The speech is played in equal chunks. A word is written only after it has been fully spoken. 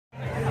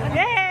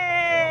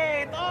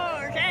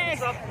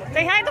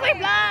Say hi to my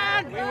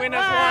vlog! We win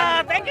as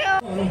one! Thank you!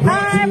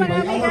 Hi mga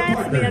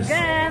amigas! Me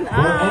again!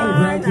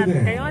 At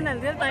ngayon,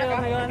 nandito tayo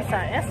ngayon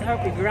sa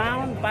SRP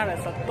ground para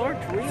sa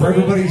torch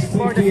relay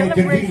for the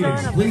celebration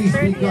of the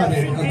 30th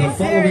Games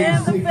here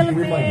in the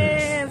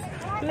Philippines!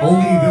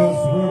 Only those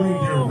wearing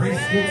their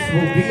race kits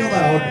will be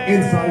allowed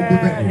inside the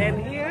venue.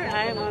 And here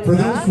I'm on For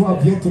those who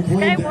have yet to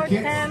claim their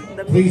kits,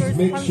 please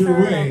make your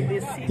way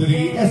to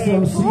the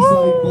SM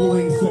Seaside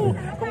Bowling Center.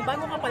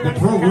 The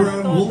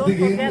program will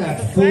begin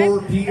at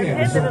 4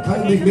 p.m. so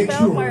kindly make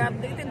sure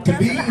to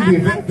be in the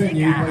event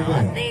venue by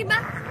then.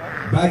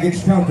 Baggage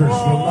counters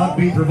will not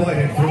be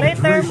provided for the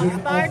duration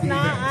of the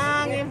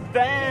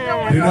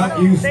event. Do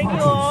not use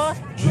sponsors,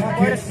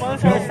 jackets,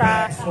 belt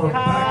bags, or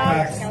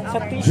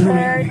backpacks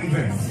during the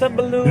event. Do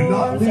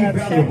not leave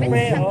valuables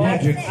and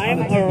gadgets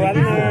unattended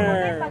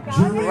before.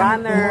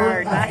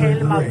 Runner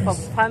dahil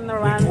magpa-fun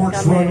run The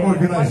torch run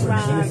organizers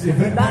and its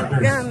event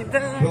partners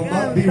will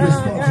not be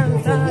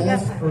responsible for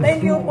loss or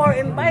Thank you for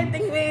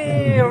inviting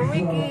me,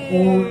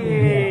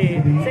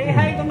 Ricky. Say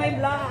hi to my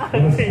vlog.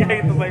 Say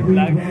hi to my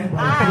vlog.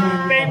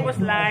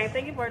 Famous line.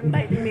 Thank you for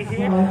inviting me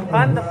here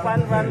on the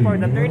fun run for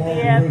the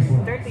 30th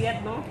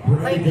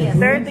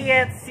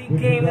SEA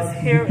Games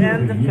here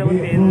in the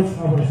Philippines.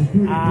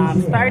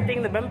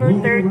 Starting November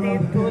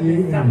 30 to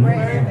December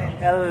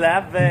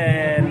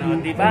 11. O,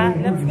 diba?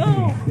 Let's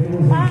go!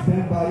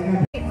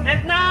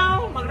 And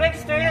now,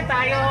 mag-register na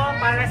tayo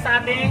para sa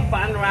ating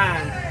fun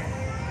run.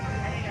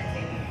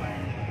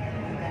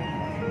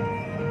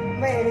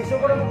 May, iso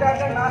ko na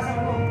magdagang nasa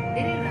mo.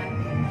 Dili na.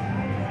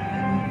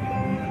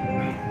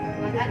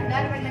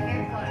 Mag-andar ba ng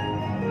aircon?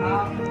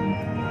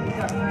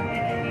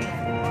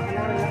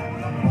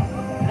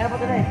 Dapat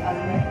na eh.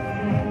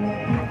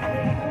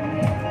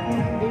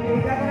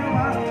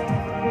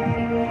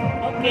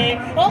 Okay.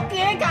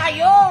 Okay,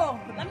 kayo!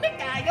 Lamig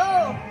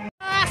kayo!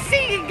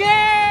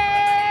 Sige!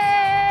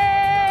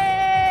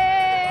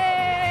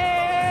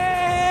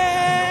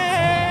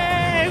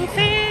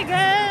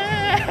 Sige!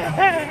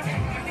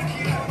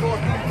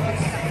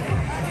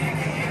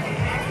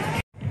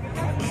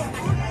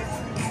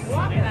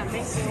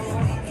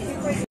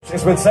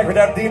 It's with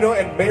Secretary Dino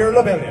and Mayor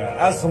Labella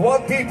as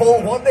one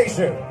people, one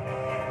nation.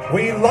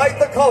 We light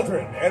the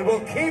cauldron and will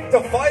keep the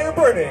fire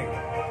burning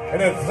in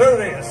the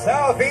 30th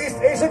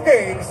Southeast Asian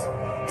Games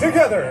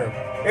together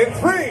in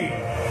 3,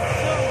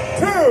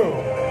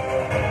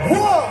 2,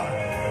 1.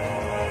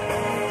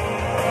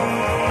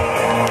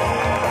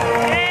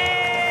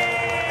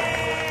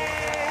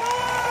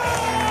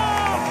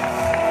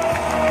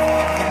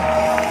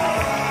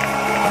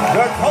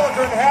 The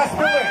cauldron has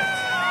been lit.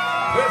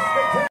 This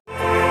victory.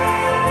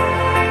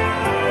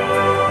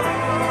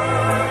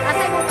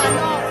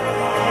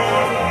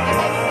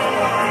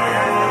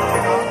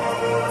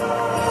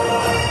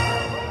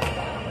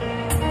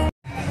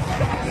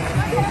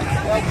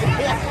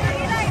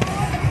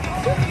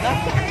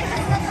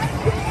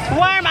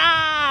 Warm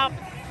up!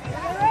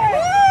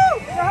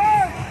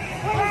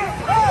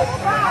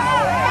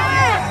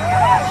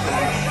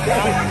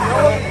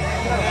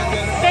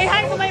 Say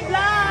hi to my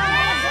vlog!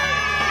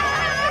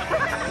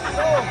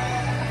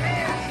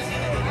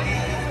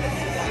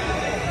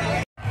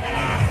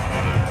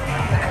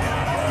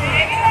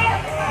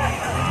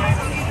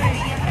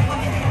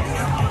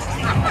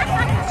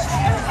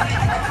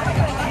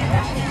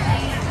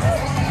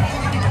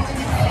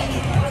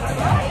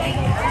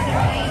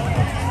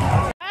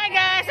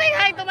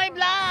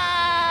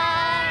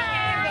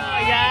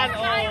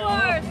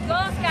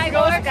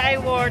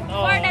 Skyward!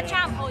 Oh. For the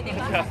champ, oh, di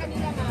ba?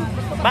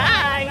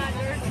 Bye!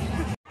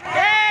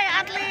 Yay!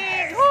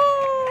 Athlete! Woo!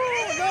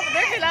 Look,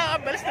 there sila.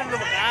 Ang balas ng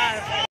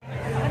lumakas.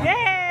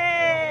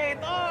 Yay!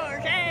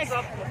 Torch! Yes!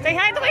 Say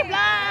hi to my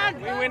vlog!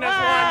 We win as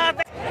one.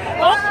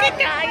 Okay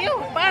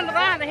kayo!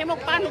 Pan-run!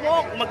 Nahimog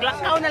pan-walk.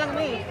 Maglakaw na lang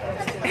ni.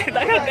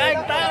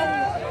 Tagagag tao.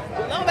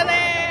 Long bale!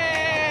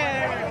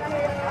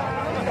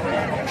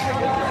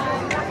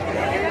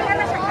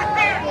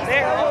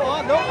 There! Oh,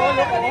 look! Oh,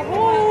 look!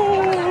 Oh!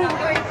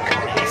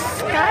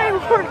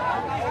 Skyward!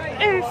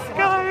 It's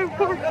Skyward!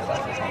 Woo!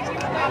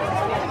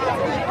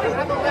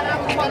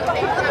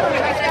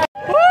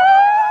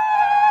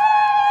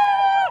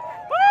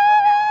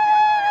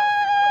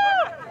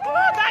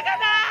 Woo! Daga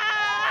na!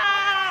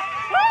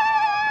 Woo!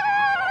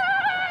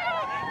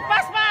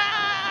 Pasma!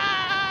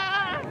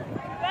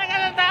 Daga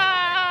na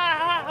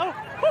daw!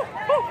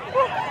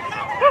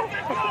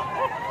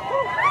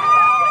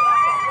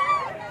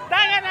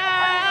 Daga na!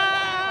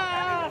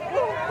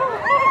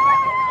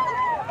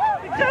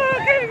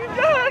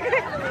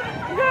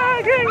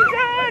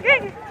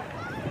 Jogging!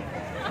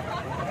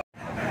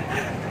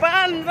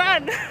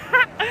 Pan-run!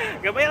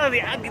 Gabay lang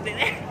di agad din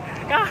eh.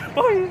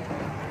 Kapoy!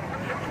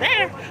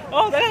 There!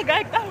 Oh,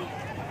 nagagayag tao!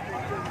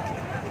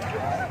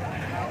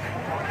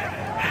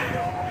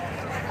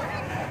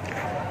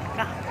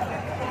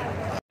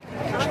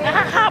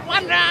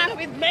 Pan-run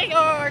with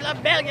Mayor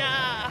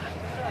Labella!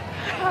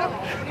 Oh,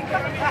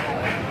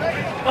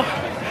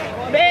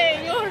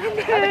 Mayor!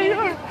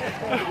 Mayor!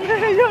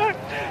 Mayor!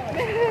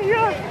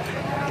 Mayor!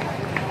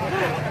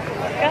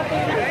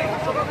 Kapoy na!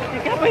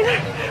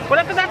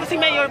 Wala to dato si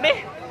Mayor, be.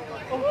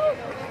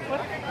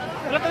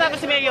 Wala to dato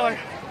si Mayor.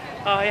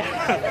 Oh, yeah.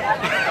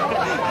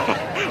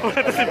 Wala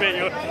to si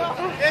Mayor.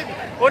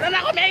 Wala na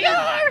ako,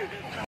 Mayor!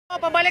 Oh,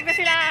 pabalik na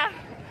sila.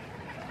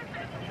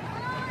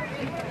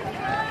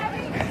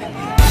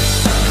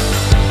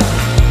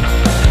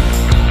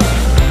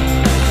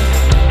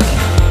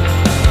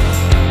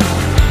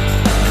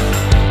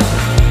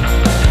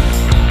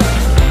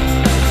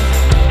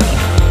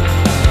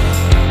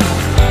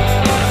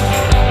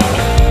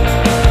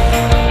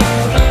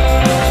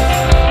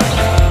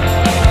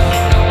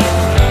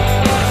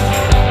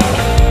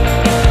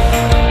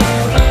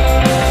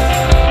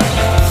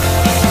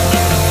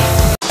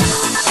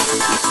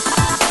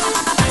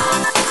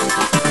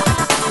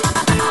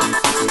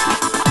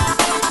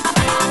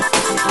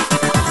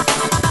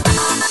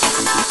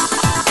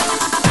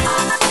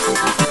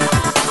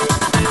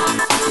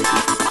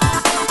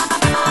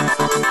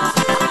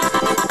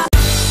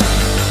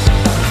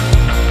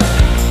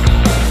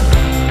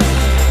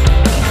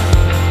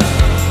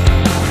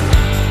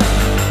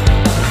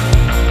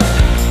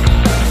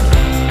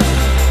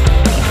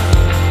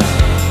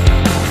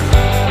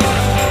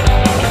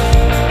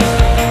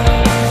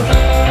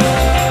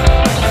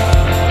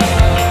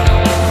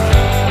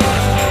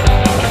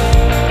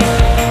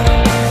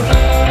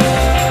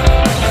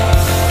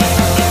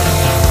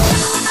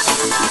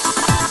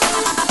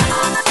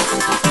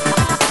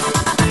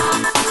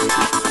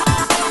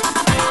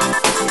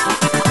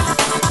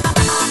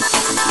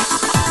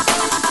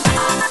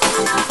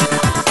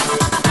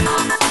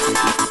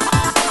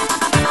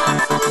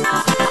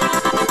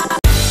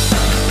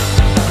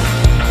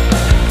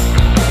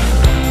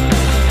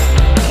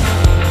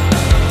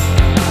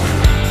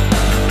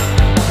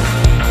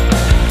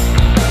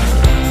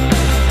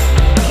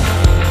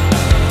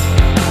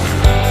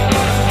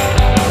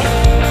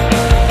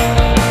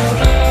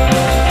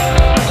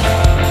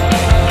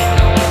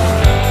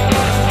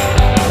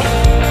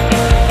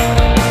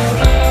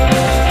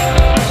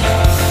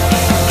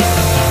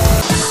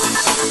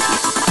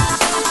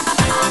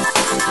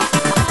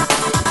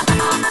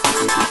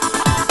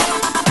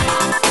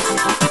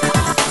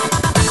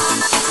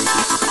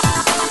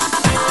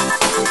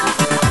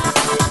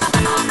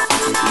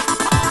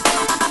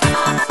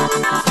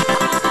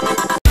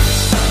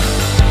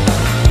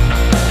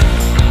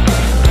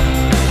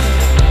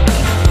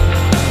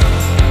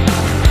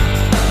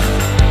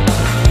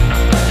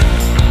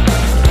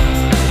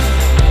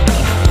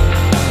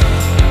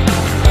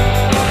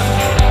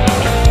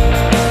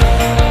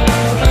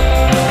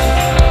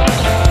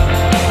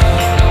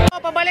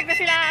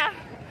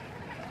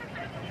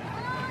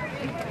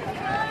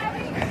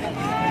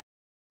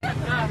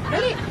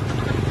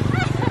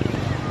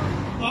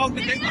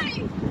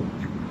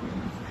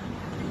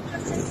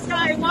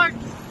 Skyward!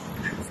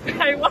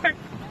 Skyward!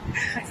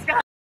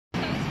 Skyward!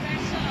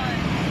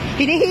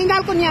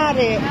 Hinihingal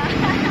kunyari.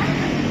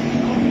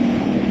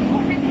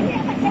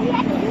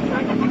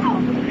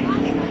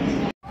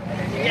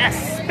 Yes!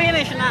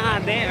 Finish na!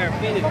 There!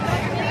 Finish!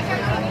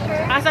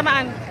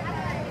 Asamaan?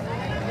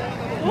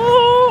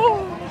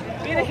 Woo!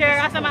 Finisher!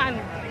 Asamaan?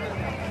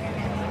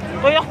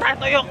 Tuyok tayo!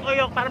 Tuyok!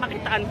 Tuyok! Para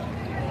makitaan.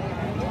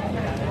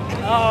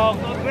 Oh!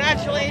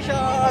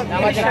 Congratulations!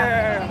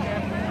 Finisher!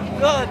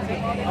 Good!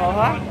 Oh,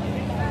 ha?